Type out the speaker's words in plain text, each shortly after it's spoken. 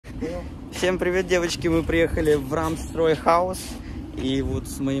Всем привет, девочки! Мы приехали в RAMPSTROY HOUSE. И вот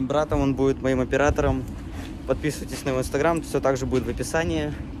с моим братом, он будет моим оператором. Подписывайтесь на его инстаграм, все также будет в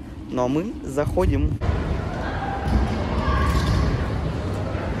описании. Ну а мы заходим.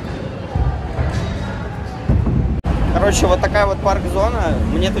 Короче, вот такая вот парк-зона.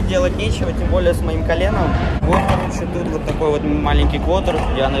 Мне тут делать нечего, тем более с моим коленом. Вот, короче, тут вот такой вот маленький квотер.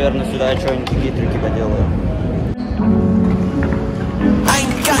 Я, наверное, сюда что-нибудь такие трюки поделаю.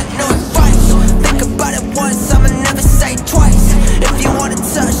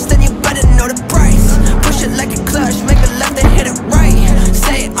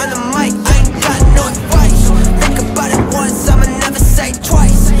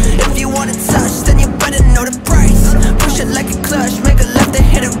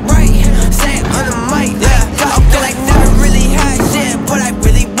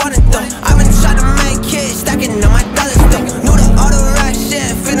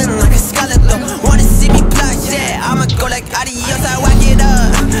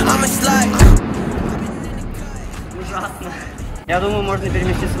 Я думаю, можно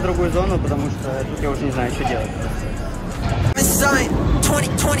переместиться в другую зону, потому что тут я уже не знаю, что делать.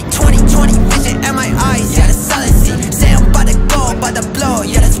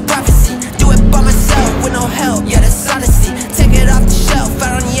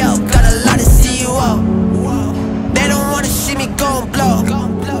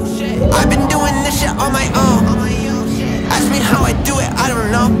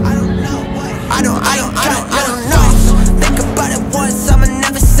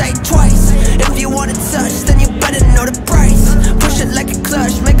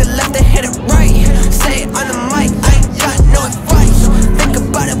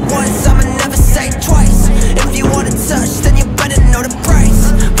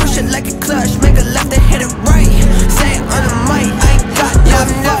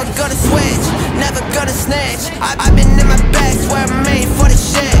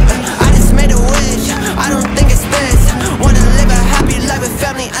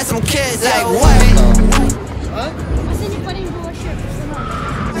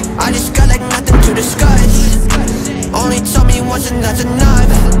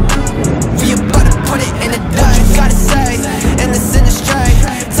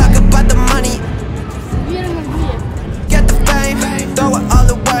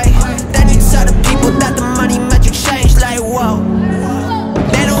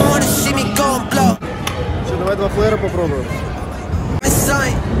 Давай два флэра попробуем.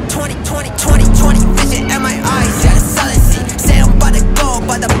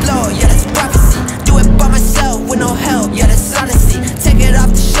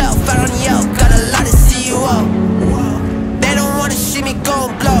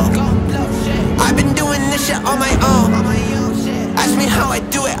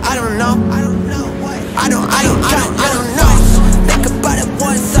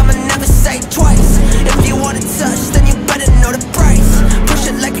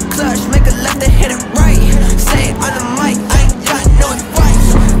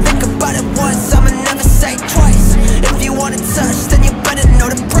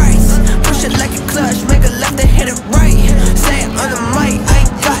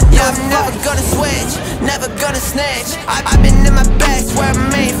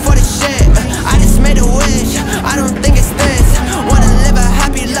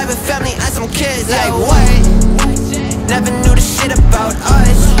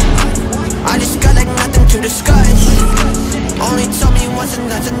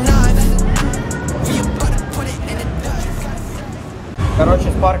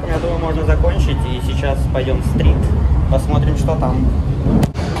 Короче, с парком, я думаю, можно закончить. И сейчас пойдем в стрит. Посмотрим, что там.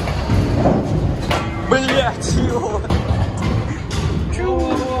 Блять, чего?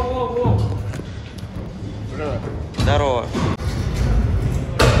 Чего? Здорово.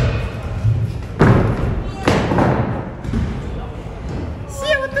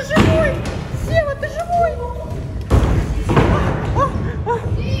 Сева, ты живой! Сева, ты живой!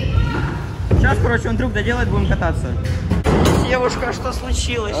 Сейчас, короче, он трюк доделает, будем кататься. Девушка, что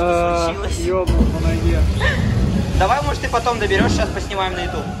случилось? Что случилось? Ёбнул по ноге. Давай, может, ты потом доберешь, сейчас поснимаем на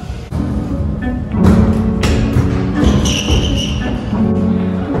YouTube.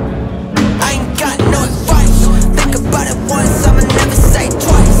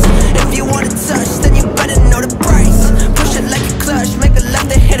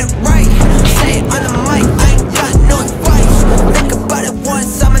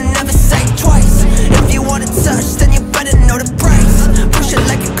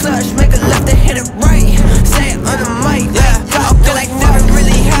 Make a left and hit it right. Say it on the mic. Yeah, I feel like never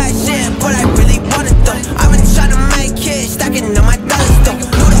really had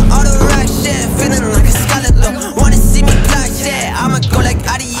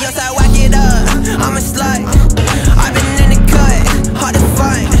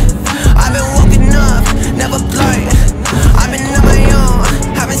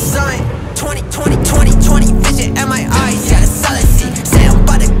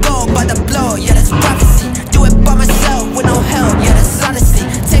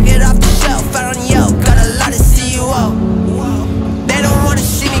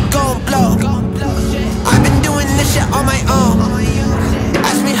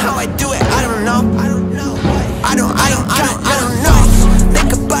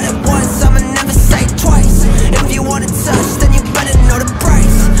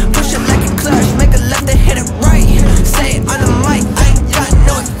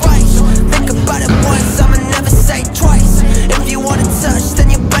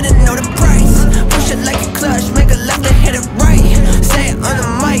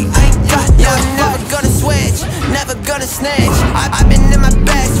wanna snitch. I've been in my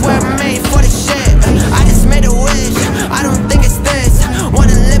bag, swear I'm made for the shit. I just made a wish, I don't think it's this.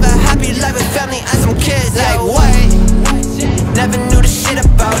 Wanna live a happy life with family and some kids. Like what? Never knew the shit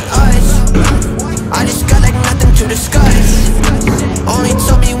about us. I just got like nothing to discuss. Only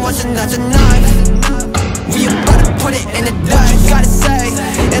told me once and that's enough. We about to put it in the dust. You gotta say,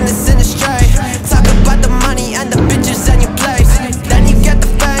 in this industry, talk about the money and the bitches and your place. Then you get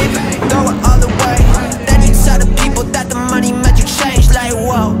the fame, throw it all away. Then you tell the people that the money made you change. Like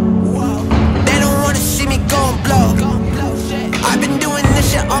whoa, they don't wanna see me go and blow. I've been doing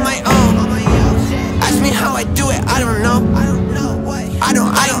this shit on my own. Ask me how I do it, I don't know. I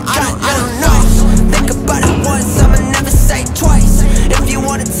don't know. Think about it once, I'ma never say twice. If you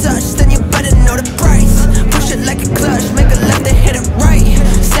want to touch, then you better know the price. Push it like a clutch, make a left and hit it right.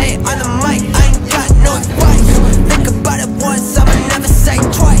 Say it on the mic, I ain't got no advice. Think about it once, I'ma never say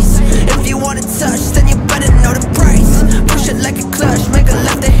twice. If you want to touch, then you better know the price. Push it like a clutch, make a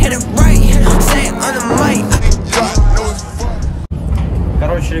left and hit it right. Say it on the mic, I ain't got no advice.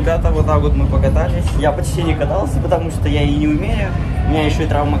 Короче, ребята, вот так вот мы покатались. Я почти не катался, потому что я и не умею. У меня еще и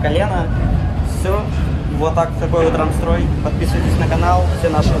травма колена. Все. Вот так, такой вот рампстрой. Подписывайтесь на канал. Все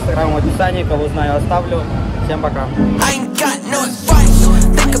наши инстаграмы в описании. Кого знаю, оставлю. Всем пока. I ain't got no advice.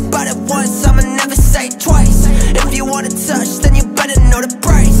 Think about it once, I'ma never say twice. If you wanna touch, then you better know the price.